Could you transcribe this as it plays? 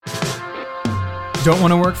Don't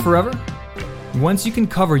want to work forever? Once you can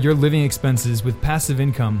cover your living expenses with passive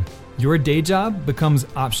income, your day job becomes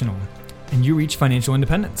optional and you reach financial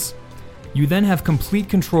independence. You then have complete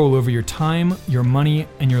control over your time, your money,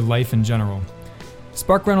 and your life in general.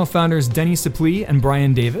 Spark Rental founders Denny Suplee and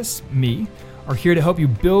Brian Davis, me, are here to help you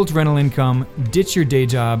build rental income, ditch your day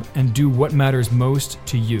job, and do what matters most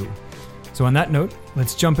to you. So on that note,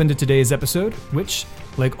 let's jump into today's episode, which,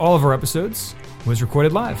 like all of our episodes, was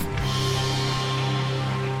recorded live.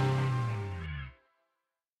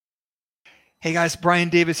 Hey guys, Brian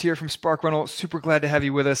Davis here from Spark Rental. Super glad to have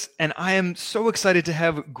you with us. And I am so excited to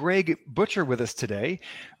have Greg Butcher with us today.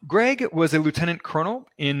 Greg was a lieutenant colonel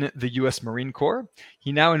in the U.S. Marine Corps.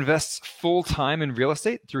 He now invests full-time in real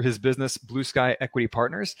estate through his business, Blue Sky Equity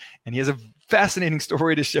Partners. And he has a fascinating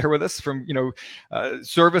story to share with us from,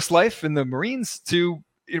 service life in the Marines to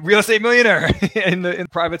real estate millionaire in the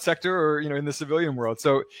private sector or, in the civilian world.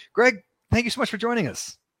 So Greg, thank you so much for joining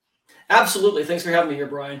us. Absolutely. Thanks for having me here,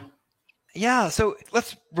 Brian. Yeah, so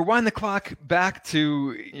let's rewind the clock back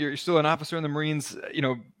to you're still an officer in the Marines,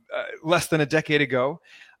 less than a decade ago.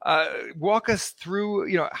 Walk us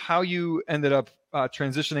through, how you ended up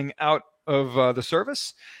transitioning out of the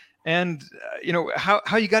service, and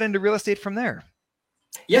how you got into real estate from there.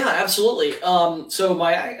 Yeah, absolutely. So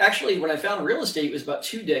when I found real estate, it was about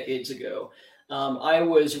 2 decades ago. I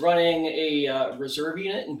was running a reserve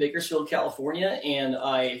unit in Bakersfield, California, and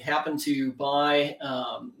I happened to buy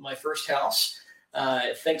my first house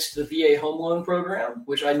thanks to the VA home loan program,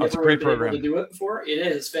 which I never would have been able to do it before. It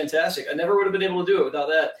is. It's fantastic. I never would have been able to do it without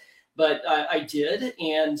that. But I did,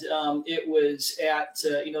 and it was at,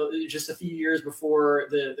 just a few years before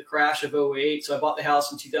the crash of '08. So I bought the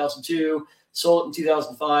house in 2002, sold it in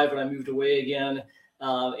 2005, and I moved away again.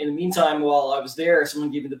 In the meantime, while I was there, someone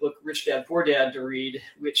gave me the book Rich Dad, Poor Dad to read,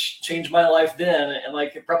 which changed my life then. And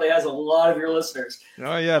it probably has a lot of your listeners.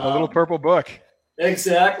 Oh, yeah. The little purple book.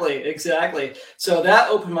 Exactly. So that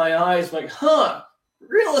opened my eyes like,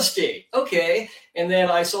 real estate. Okay. And then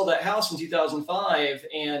I sold that house in 2005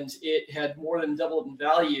 and it had more than doubled in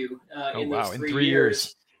value in those 3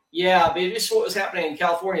 years. Yeah. But it's what was happening in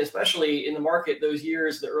California, especially in the market those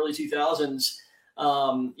years, the early 2000s.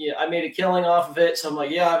 I made a killing off of it. So I'm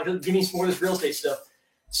like, give me some more of this real estate stuff.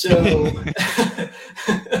 So,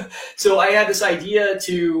 so I had this idea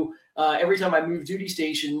to, every time I moved duty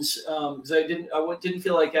stations, because I didn't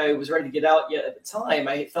feel like I was ready to get out yet at the time.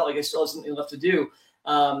 I felt like I still had something left to do.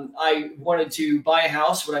 I wanted to buy a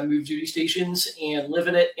house when I moved duty stations and live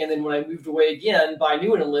in it. And then when I moved away again, buy a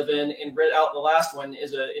new one to live in and rent out the last one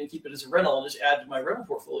and keep it as a rental and just add to my rental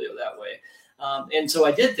portfolio that way. And so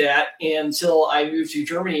I did that until I moved to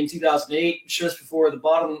Germany in 2008, just before the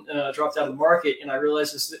bottom dropped out of the market. And I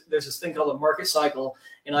realized there's this thing called a market cycle.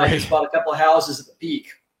 And I just bought a couple of houses at the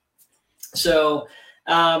peak. So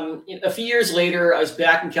a few years later, I was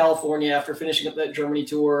back in California after finishing up that Germany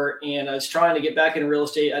tour. And I was trying to get back into real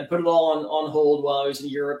estate. I'd put it all on hold while I was in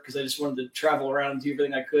Europe because I just wanted to travel around and do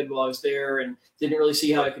everything I could while I was there and didn't really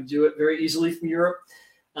see how I could do it very easily from Europe.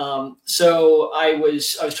 So I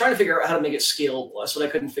was trying to figure out how to make it scalable. That's what I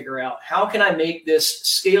couldn't figure out. How can I make this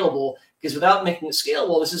scalable? Because without making it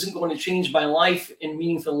scalable, this isn't going to change my life in a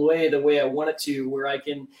meaningful way, the way I want it to, where I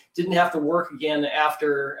didn't have to work again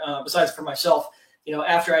after, besides for myself,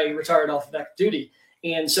 after I retired off of active duty.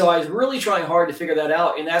 And so I was really trying hard to figure that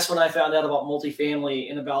out. And that's when I found out about multifamily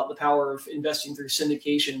and about the power of investing through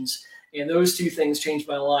syndications. And those two things changed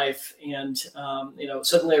my life. And,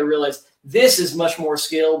 suddenly I realized this is much more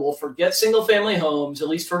scalable. Forget single family homes, at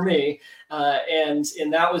least for me. And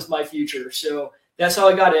that was my future. So that's how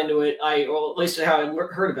I got into it. At least how I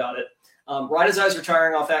heard about it. Right as I was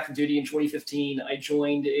retiring off active duty in 2015, I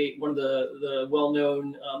joined one of the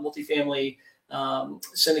well-known multifamily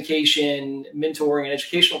syndication, mentoring, and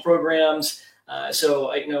educational programs.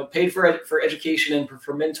 So I paid for education and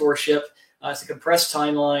for mentorship to compress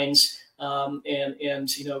timelines.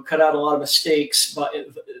 And cut out a lot of mistakes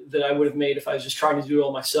that I would have made if I was just trying to do it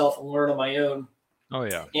all myself and learn on my own. Oh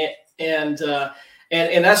yeah. And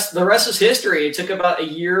that's the rest is history. It took about a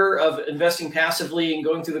year of investing passively and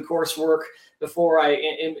going through the coursework before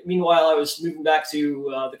meanwhile I was moving back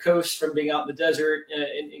to the coast from being out in the desert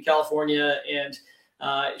in California and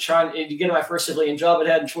trying to get my first civilian job I'd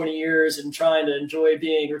had in 20 years and trying to enjoy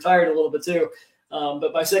being retired a little bit too.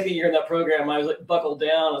 But my second year in that program, I was buckled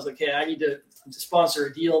down. I was like, hey, I need to sponsor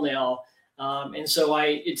a deal now. And so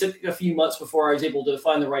it took a few months before I was able to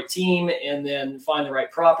find the right team and then find the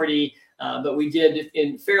right property. But we did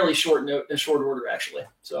in fairly short order, actually.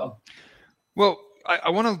 So, well, I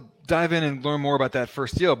want to dive in and learn more about that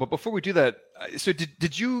first deal. But before we do that, So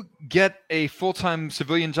did you get a full-time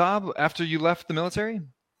civilian job after you left the military?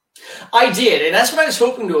 I did, and that's what I was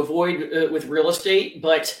hoping to avoid with real estate,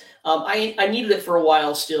 but I needed it for a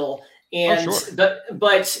while still. Oh, And sure. but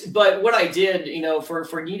what I did,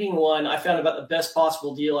 for needing one, I found about the best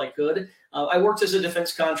possible deal I could. I worked as a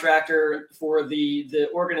defense contractor for the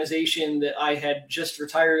organization that I had just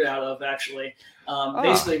retired out of, actually.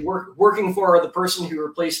 Basically, working for the person who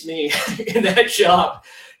replaced me in that job,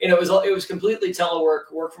 and it was completely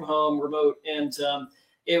telework, work from home, remote, and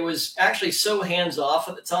it was actually so hands off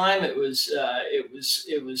at the time. It was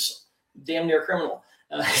damn near criminal.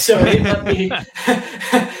 So it let me,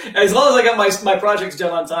 as long as I got my projects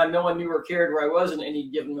done on time, no one knew or cared where I was in any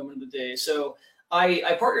given moment of the day. So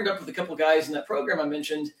I partnered up with a couple of guys in that program I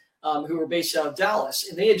mentioned, who were based out of Dallas,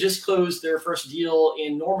 and they had just closed their first deal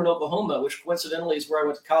in Norman, Oklahoma, which coincidentally is where I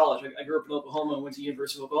went to college. I grew up in Oklahoma and went to the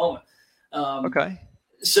University of Oklahoma. Okay.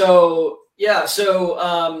 So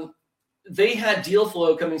they had deal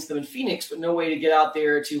flow coming to them in Phoenix, but no way to get out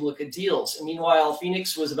there to look at deals. And meanwhile,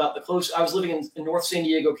 Phoenix was about the close. I was living in North San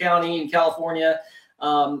Diego County in California,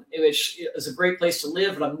 which is a great place to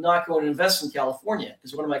live, but I'm not going to invest in California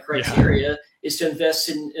because one of my criteria is to invest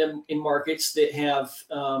in markets that have,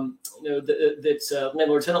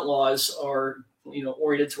 landlord-tenant laws are,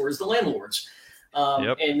 oriented towards the landlords.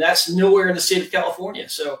 And that's nowhere in the state of California.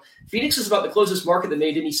 So Phoenix is about the closest market that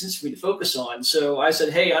made any sense for me to focus on. So I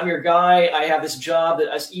said, hey, I'm your guy. I have this job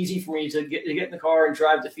that it's easy for me to get in the car and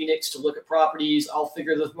drive to Phoenix to look at properties. I'll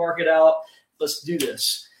figure this market out. Let's do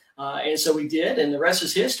this. And so we did, and the rest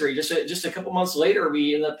is history. Just a couple months later,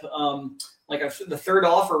 we ended up, the third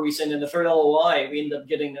offer we sent in, the third LOI, we ended up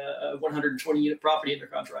getting a 120-unit property under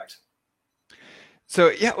contract. So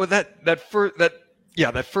yeah, well, that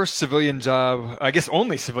first civilian job, I guess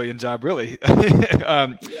only civilian job, really,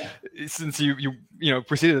 since you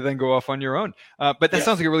proceeded to then go off on your own. But that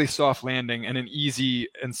sounds like a really soft landing and an easy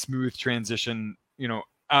and smooth transition,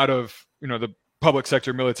 out of the public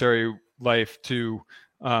sector military life to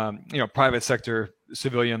private sector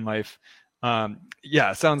civilian life.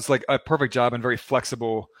 It sounds like a perfect job and very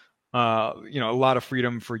flexible. A lot of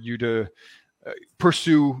freedom for you to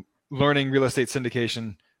pursue learning real estate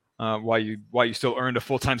syndication while you still earned a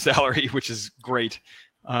full-time salary, which is great.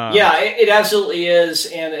 It absolutely is.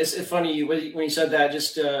 And it's funny when you said that,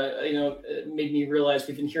 just, it made me realize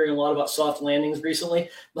we've been hearing a lot about soft landings recently.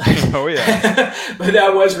 Oh yeah. But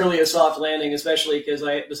that was really a soft landing, especially because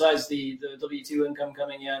besides the W-2 income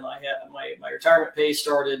coming in, I had my retirement pay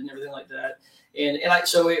started and everything like that.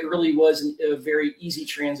 So it really was a very easy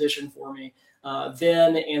transition for me.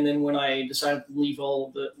 Then when I decided to leave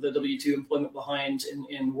all the W-2 employment behind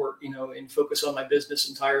and work, and focus on my business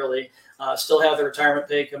entirely, still have the retirement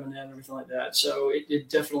pay coming in and everything like that. So it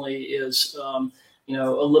definitely is, a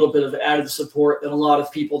little bit of added support that a lot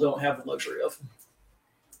of people don't have the luxury of.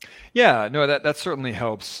 Yeah, no, that certainly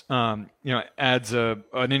helps. Adds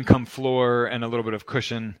an income floor and a little bit of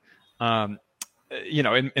cushion. In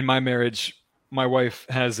my marriage, my wife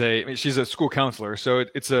she's a school counselor, so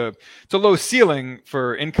it's a low ceiling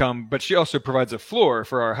for income, but she also provides a floor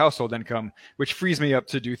for our household income, which frees me up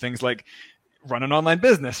to do things like run an online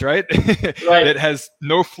business, right? Right. It has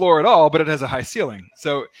no floor at all, but it has a high ceiling.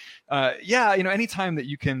 So, anytime that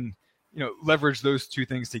you can, leverage those two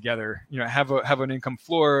things together, have an income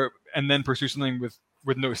floor and then pursue something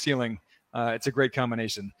with no ceiling, it's a great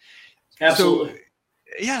combination. Absolutely.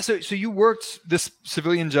 So you worked this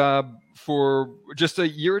civilian job for just a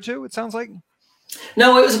year or two, it sounds like?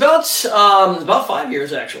 No, it was about 5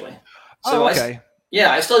 years, actually. So okay.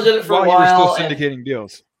 I still did it for a while. While you were still syndicating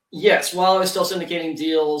deals. Yes, while I was still syndicating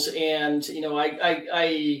deals, and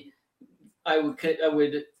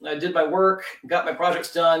I did my work, got my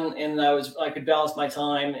projects done, and I could balance my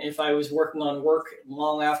time. If I was working on work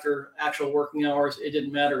long after actual working hours, it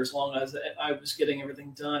didn't matter as long as I was getting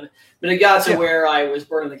everything done. But it got to where I was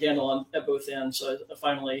burning the candle at both ends. So I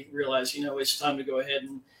finally realized, it's time to go ahead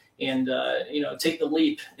and take the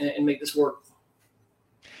leap and make this work.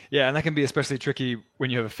 Yeah, and that can be especially tricky when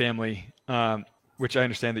you have a family, which I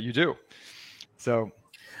understand that you do. So.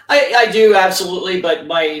 I do, absolutely, but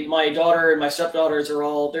my daughter and my stepdaughters they're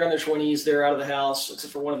in their 20s. They're out of the house,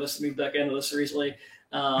 except for one of us moved back into this recently.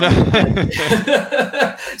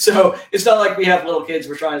 So it's not like we have little kids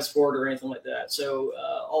we're trying to support or anything like that. So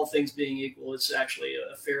all things being equal, it's actually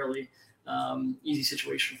a fairly easy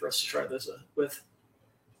situation for us to try this with.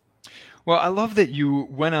 Well, I love that you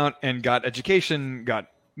went out and got education, got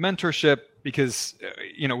mentorship, because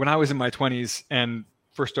when I was in my 20s and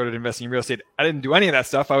first started investing in real estate, I didn't do any of that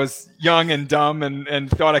stuff. I was young and dumb and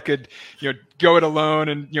thought I could, go it alone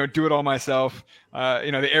and, do it all myself.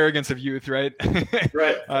 The arrogance of youth, right?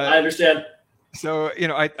 Right. I understand. So,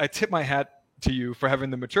 I tip my hat to you for having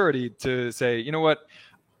the maturity to say, you know what,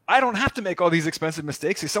 I don't have to make all these expensive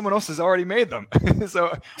mistakes because someone else has already made them.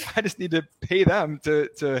 So I just need to pay them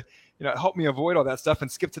to help me avoid all that stuff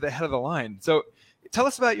and skip to the head of the line. So tell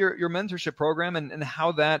us about your mentorship program and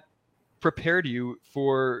how that prepared you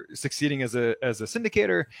for succeeding as a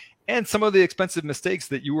syndicator and some of the expensive mistakes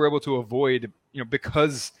that you were able to avoid,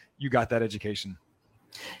 because you got that education.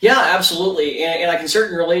 Yeah, absolutely. And I can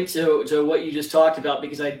certainly relate to what you just talked about,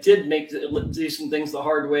 because I did do some things the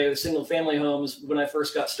hard way with single family homes when I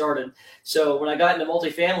first got started. So when I got into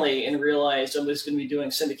multifamily and realized I'm just going to be doing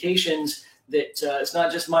syndications, that it's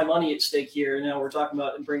not just my money at stake here. Now we're talking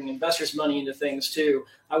about bringing investors' money into things too.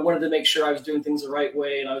 I wanted to make sure I was doing things the right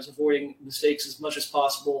way and I was avoiding mistakes as much as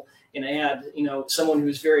possible. And I had, someone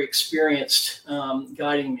who's very experienced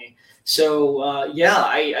guiding me. So,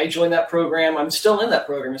 I joined that program. I'm still in that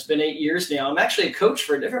program. It's been 8 years now. I'm actually a coach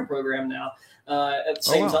for a different program now at the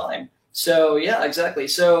same time. So, yeah, exactly.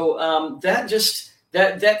 So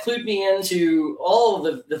that clued me into all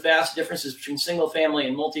of the vast differences between single family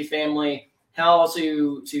and multifamily, how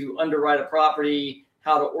to underwrite a property,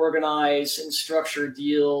 how to organize and structure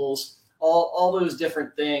deals, all those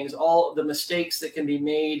different things, all the mistakes that can be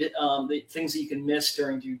made, the things that you can miss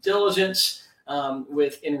during due diligence,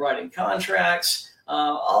 with in writing contracts,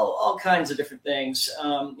 all kinds of different things.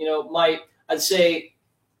 I'd say,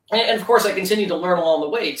 and of course I continue to learn along the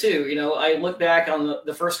way too. I look back on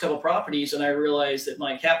the first couple of properties and I realized that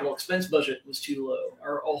my capital expense budget was too low.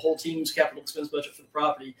 Our whole team's capital expense budget for the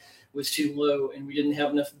property was too low, and we didn't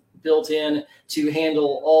have enough built in to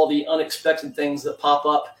handle all the unexpected things that pop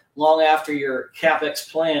up long after your CapEx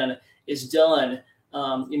plan is done.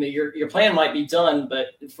 Your plan might be done, but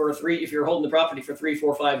if you're holding the property for 3,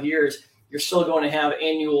 4, 5 years, you're still going to have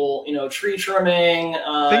annual, tree trimming,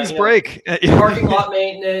 things break, parking lot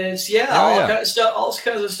maintenance, all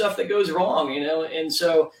kinds of stuff that goes wrong, and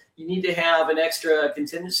so you need to have an extra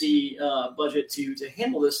contingency budget to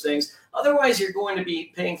handle those things. Otherwise, you're going to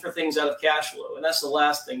be paying for things out of cash flow, and that's the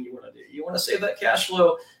last thing you want to do. You want to save that cash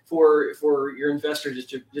flow for your investor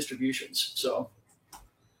distributions. So.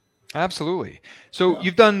 Absolutely. So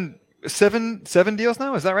you've done seven deals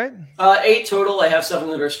now, is that right? 8 total. I have 7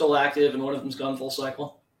 that are still active, and one of them's gone full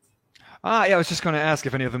cycle. I was just going to ask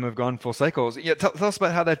if any of them have gone full cycles. Yeah, tell us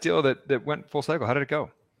about how that deal that went full cycle. How did it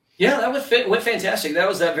go? Yeah, that went fantastic. That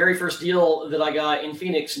was that very first deal that I got in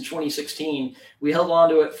Phoenix in 2016. We held on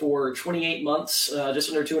to it for 28 months, just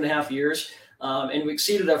under 2.5 years, and we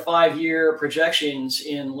exceeded our 5-year projections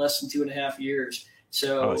in less than 2.5 years.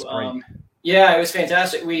 So. That's great. Yeah, it was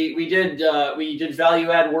fantastic. We did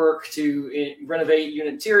value add work to renovate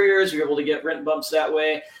unit interiors. We were able to get rent bumps that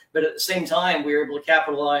way, but at the same time, we were able to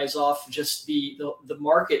capitalize off just the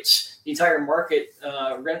markets. The entire market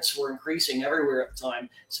rents were increasing everywhere at the time.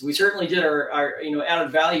 So we certainly did our added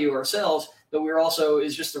value ourselves, but we were also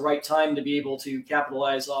is just the right time to be able to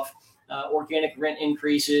capitalize off organic rent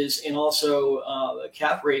increases and also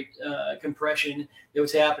cap rate compression that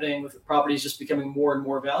was happening with properties just becoming more and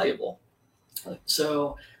more valuable.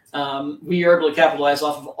 So we were able to capitalize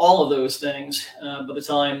off of all of those things by the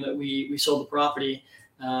time that we sold the property.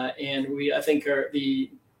 And I think off the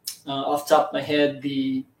top of my head,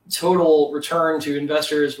 the total return to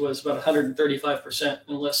investors was about 135%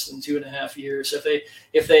 in less than 2.5 years. So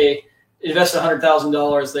if they invested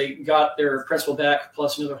 $100,000, they got their principal back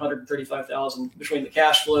plus another $135,000 between the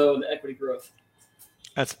cash flow and the equity growth.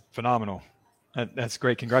 That's phenomenal. That's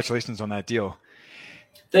great. Congratulations on that deal.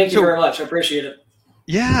 Thank you very much. I appreciate it.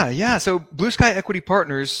 Yeah. So Blue Sky Equity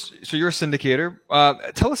Partners, so you're a syndicator.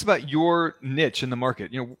 Tell us about your niche in the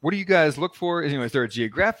market. What do you guys look for? Is there a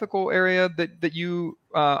geographical area that you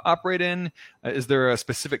operate in? Is there a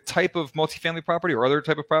specific type of multifamily property or other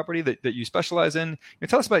type of property that you specialize in?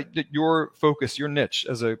 Tell us about your focus, your niche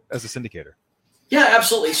as a syndicator. Yeah,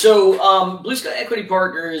 absolutely. So Blue Sky Equity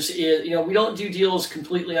Partners is, we don't do deals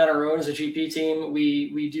completely on our own as a GP team.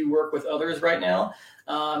 We do work with others right now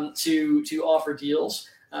to offer deals.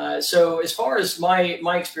 So as far as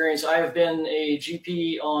my experience, I have been a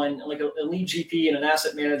GP on like a lead GP and an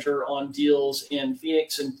asset manager on deals in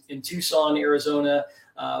Phoenix and in Tucson, Arizona,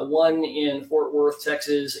 one in Fort Worth,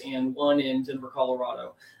 Texas, and one in Denver,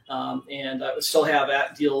 Colorado. And I still have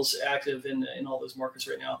deals active in all those markets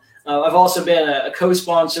right now. I've also been a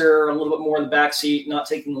co-sponsor, a little bit more in the backseat, not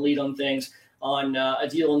taking the lead on things on a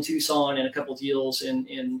deal in Tucson and a couple deals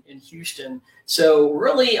in Houston. So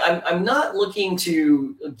really, I'm not looking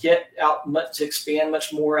to get out much, to expand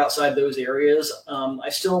much more outside those areas. I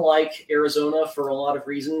still like Arizona for a lot of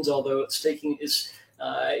reasons, although it's taking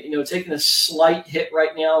a slight hit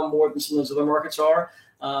right now more than some of those other markets are,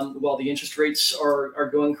 while the interest rates are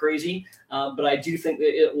going crazy. But I do think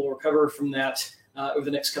that it will recover from that over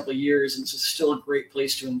the next couple of years, and it's still a great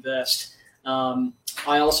place to invest.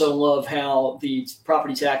 I also love how the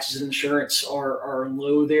property taxes and insurance are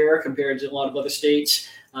low there compared to a lot of other states.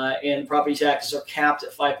 And property taxes are capped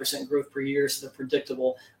at 5% growth per year, so they're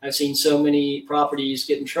predictable. I've seen so many properties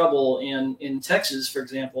get in trouble in Texas, for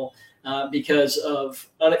example, because of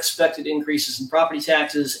unexpected increases in property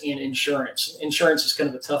taxes and insurance. Insurance is kind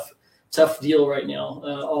of a tough deal right now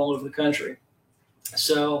all over the country.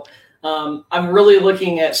 So I'm really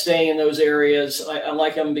looking at staying in those areas. I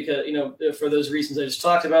like them because, for those reasons I just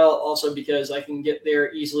talked about, also because I can get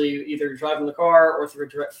there easily, either driving the car or through a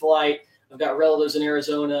direct flight. I've got relatives in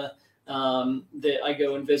Arizona that I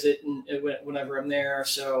go and visit whenever I'm there.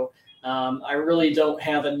 So I really don't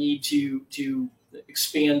have a need to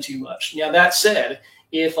expand too much. Now, that said,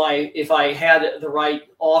 if I had the right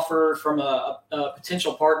offer from a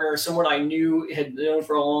potential partner, someone I had known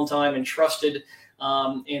for a long time and trusted,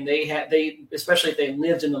 and they especially if they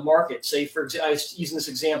lived in the market, say I was using this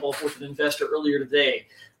example with an investor earlier today,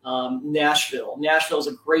 Nashville. Nashville is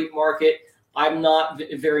a great market. I'm not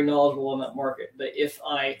very knowledgeable on that market, but if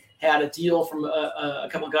I had a deal from a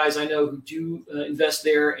couple of guys I know who do invest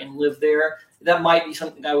there and live there, that might be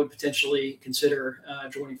something I would potentially consider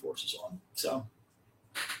joining forces on. So.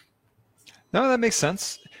 No, that makes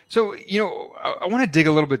sense. So, I want to dig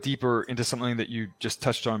a little bit deeper into something that you just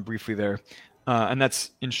touched on briefly there, and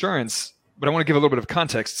that's insurance. But I want to give a little bit of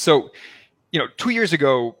context. So, 2 years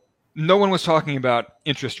ago, no one was talking about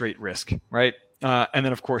interest rate risk, right? And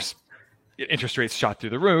then, of course, interest rates shot through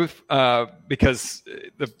the roof because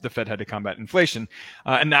the Fed had to combat inflation.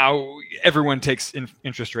 And now everyone takes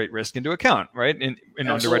interest rate risk into account, right? In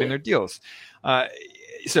underwriting their deals.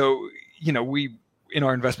 So, we, in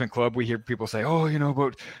our investment club, we hear people say,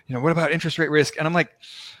 but what about interest rate risk? And I'm like,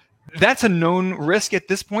 that's a known risk at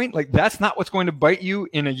this point. Like, that's not what's going to bite you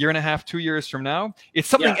in a year and a half, 2 years from now. It's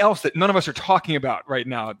something else that none of us are talking about right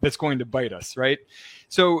now that's going to bite us, right?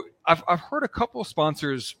 So I've heard a couple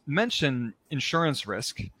sponsors mention insurance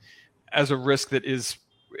risk as a risk that is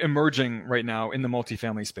emerging right now in the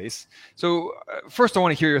multifamily space. So first, I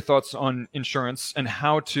want to hear your thoughts on insurance and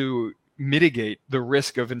how to mitigate the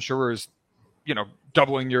risk of insurers,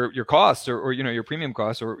 doubling your costs or your premium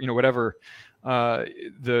costs or whatever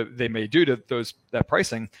they may do to that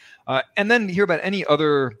pricing, and then hear about any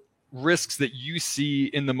other risks that you see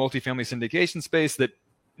in the multifamily syndication space that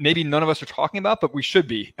maybe none of us are talking about, but we should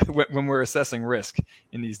be when we're assessing risk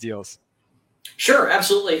in these deals. Sure,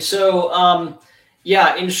 absolutely. So,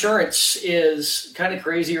 insurance is kind of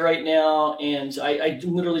crazy right now. And I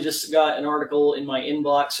literally just got an article in my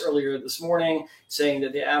inbox earlier this morning saying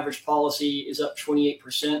that the average policy is up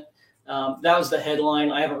 28%. That was the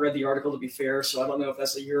headline. I haven't read the article, to be fair, so I don't know if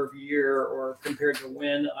that's a year over year or compared to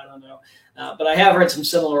when. I don't know. But I have read some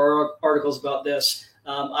similar articles about this.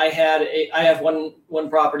 I have one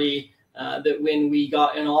property that when we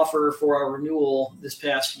got an offer for our renewal this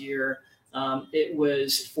past year, it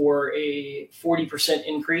was for a 40%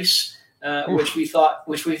 increase, which we thought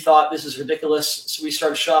this is ridiculous. So we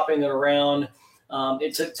started shopping it around.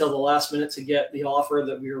 It took till the last minute to get the offer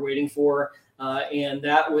that we were waiting for, and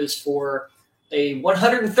that was for a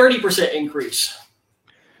 130% increase.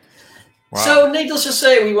 Wow. So needless to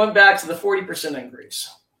say, we went back to the 40% increase.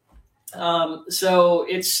 So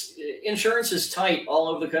insurance is tight all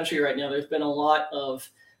over the country right now. There's been a lot of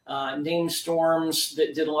named storms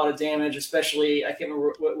that did a lot of damage, especially, I can't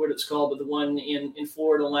remember what it's called, but the one in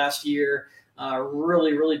Florida last year,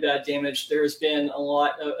 really, really bad damage. There's been a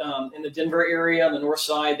lot in the Denver area on the north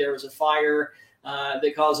side. There was a fire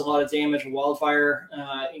that caused a lot of damage, a wildfire.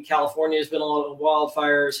 In California, there's been a lot of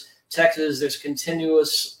wildfires. Texas, there's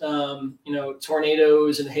continuous,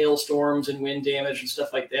 tornadoes and hailstorms and wind damage and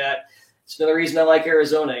stuff like that. It's another reason I like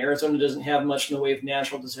Arizona. Arizona doesn't have much in the way of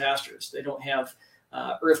natural disasters. They don't have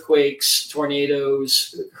earthquakes,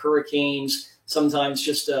 tornadoes, hurricanes, sometimes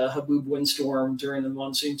just a haboob windstorm during the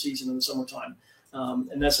monsoon season in the summertime.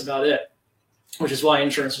 And that's about it, which is why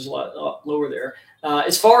insurance is a lot lower there.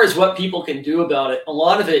 As far as what people can do about it, a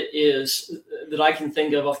lot of it is that I can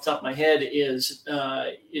think of off the top of my head is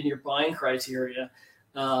in your buying criteria.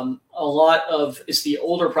 A lot of it's the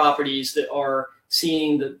older properties that are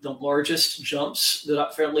seeing the largest jumps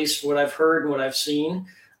that, at least what I've heard and what I've seen.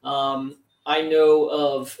 I know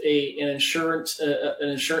of an insurance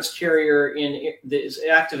carrier that is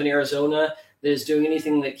active in Arizona that is doing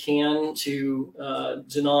anything that can to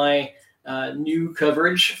deny new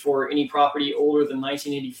coverage for any property older than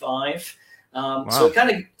 1985. Wow. So it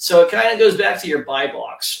kind of goes back to your buy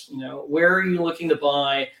box. Where are you looking to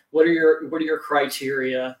buy? What are your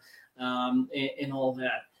criteria, and all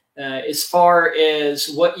that. As far as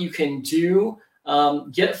what you can do,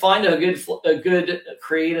 find a good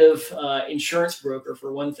creative insurance broker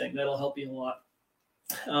for one thing. That'll help you a lot.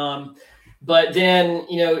 But then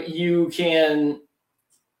you can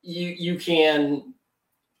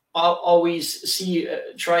always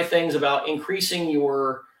try things about increasing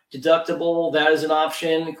your deductible. That is an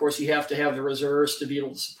option. Of course, you have to have the reserves to be able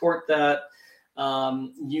to support that.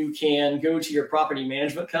 You can go to your property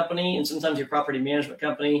management company, and sometimes your property management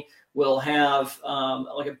company will have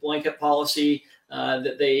like a blanket policy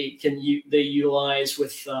that they utilize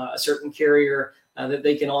with a certain carrier that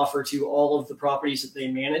they can offer to all of the properties that they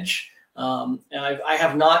manage. And I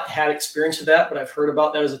have not had experience with that, but I've heard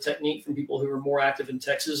about that as a technique from people who are more active in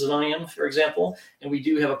Texas than I am, for example. And we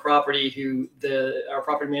do have a property our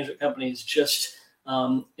property management company is just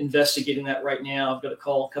investigating that right now. I've got a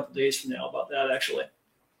call a couple days from now about that, actually.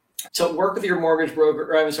 So work with your mortgage broker,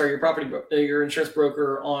 your insurance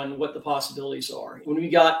broker on what the possibilities are. When we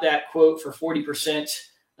got that quote for 40%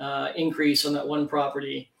 increase on that one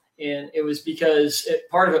property, and it was because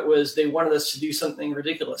part of it was they wanted us to do something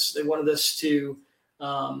ridiculous. They wanted us to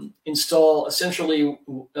install essentially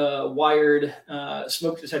wired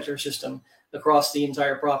smoke detector system across the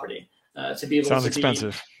entire property to be able to. Sounds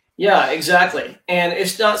expensive. Yeah, exactly. And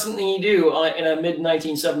it's not something you do in a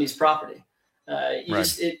mid-1970s property.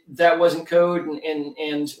 That wasn't code.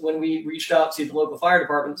 And when we reached out to the local fire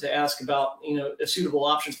department to ask about, suitable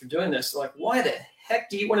options for doing this, they're like, why the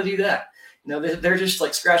heck do you want to do that? They're just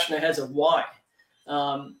like scratching their heads of why.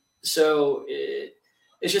 So it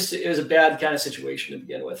was a bad kind of situation to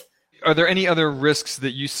begin with. Are there any other risks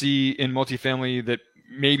that you see in multifamily that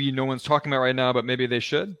maybe no one's talking about right now, but maybe they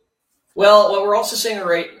should? Well, what we're also seeing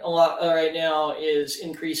a lot right now is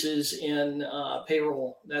increases in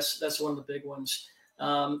payroll. That's one of the big ones.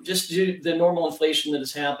 Just due to the normal inflation that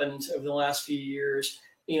has happened over the last few years,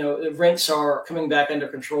 the rents are coming back under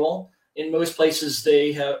control. In most places,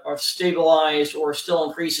 they are stabilized or still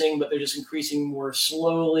increasing, but they're just increasing more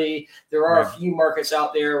slowly. There are a few markets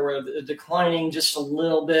out there where they're declining just a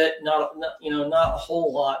little bit, not a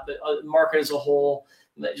whole lot, but the market as a whole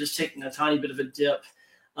just taking a tiny bit of a dip.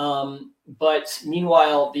 But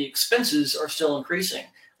meanwhile, the expenses are still increasing.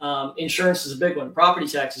 Insurance is a big one. Property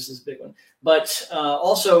taxes is a big one. But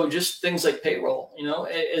also just things like payroll,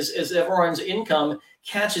 as everyone's income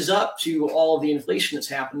catches up to all of the inflation that's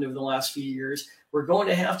happened over the last few years, we're going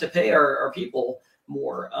to have to pay our people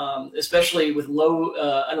more, especially with low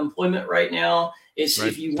unemployment right now.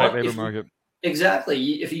 If you want labor market.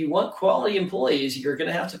 Exactly. If you want quality employees, you're going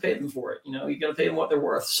to have to pay them for it. You got to pay them what they're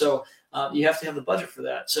worth. So you have to have the budget for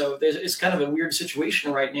that. So it's kind of a weird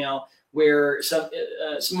situation right now where some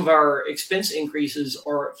of our expense increases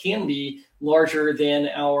can be larger than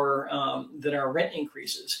our rent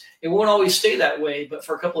increases. It won't always stay that way, but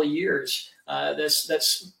for a couple of years,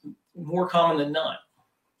 that's more common than not.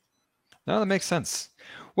 No, that makes sense.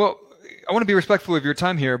 Well, I want to be respectful of your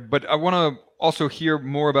time here, but I want to also hear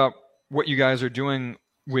more about what you guys are doing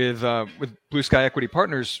with Blue Sky Equity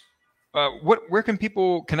Partners. Where can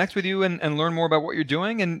people connect with you and learn more about what you're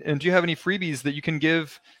doing? And do you have any freebies that you can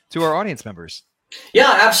give to our audience members?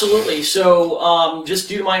 Yeah, absolutely. So just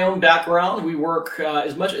due to my own background, we work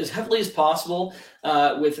as heavily as possible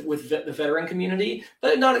with the veteran community,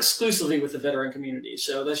 but not exclusively with the veteran community.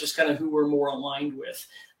 So that's just kind of who we're more aligned with.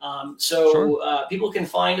 Sure. People can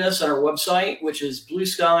find us on our website, which is Blue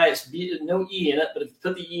Sky. It's no E in it, but if you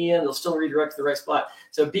put the E in, they'll still redirect to the right spot.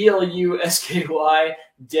 So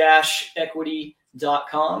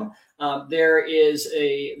BLUSKY-equity.com. There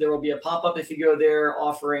will be a pop-up if you go there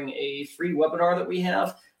offering a free webinar that we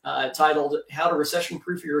have titled How to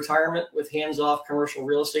Recession-Proof Your Retirement with Hands-Off Commercial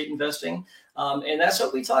Real Estate Investing. And that's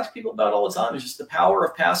what we talk to people about all the time, is just the power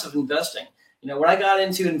of passive investing. When I got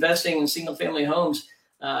into investing in single-family homes,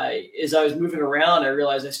 as I was moving around, I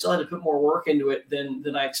realized I still had to put more work into it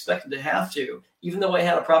than I expected to have to, even though I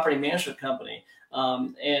had a property management company.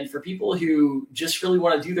 And for people who just really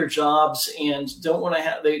want to do their jobs and don't want to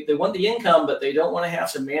have, they want the income, but they don't want to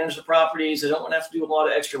have to manage the properties. They don't want to have to do a lot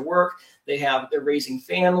of extra work. They're raising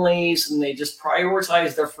families, and they just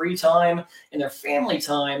prioritize their free time and their family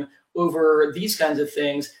time over these kinds of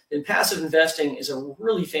things. Then passive investing is a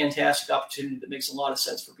really fantastic opportunity that makes a lot of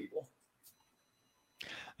sense for people.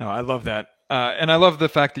 No, I love that. And I love the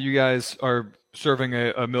fact that you guys are serving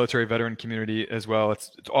a military veteran community as well.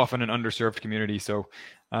 It's often an underserved community. So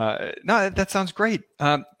no, that sounds great.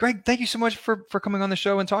 Greg, thank you so much for coming on the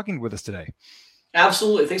show and talking with us today.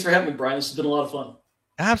 Absolutely. Thanks for having me, Brian. This has been a lot of fun.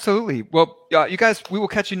 Absolutely. Well, you guys, we will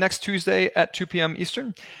catch you next Tuesday at 2 p.m.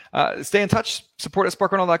 Eastern. Stay in touch. Support at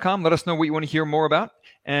sparkrental.com. Let us know what you want to hear more about,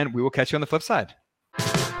 and we will catch you on the flip side.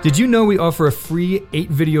 Did you know we offer a free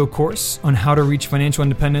 8-video course on how to reach financial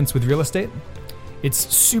independence with real estate?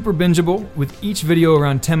 It's super bingeable, with each video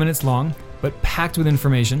around 10 minutes long, but packed with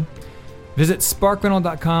information. Visit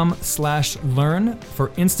sparkrental.com/learn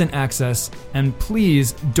for instant access. And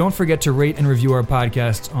please don't forget to rate and review our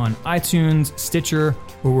podcast on iTunes, Stitcher,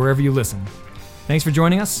 or wherever you listen. Thanks for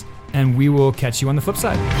joining us, and we will catch you on the flip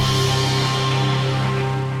side.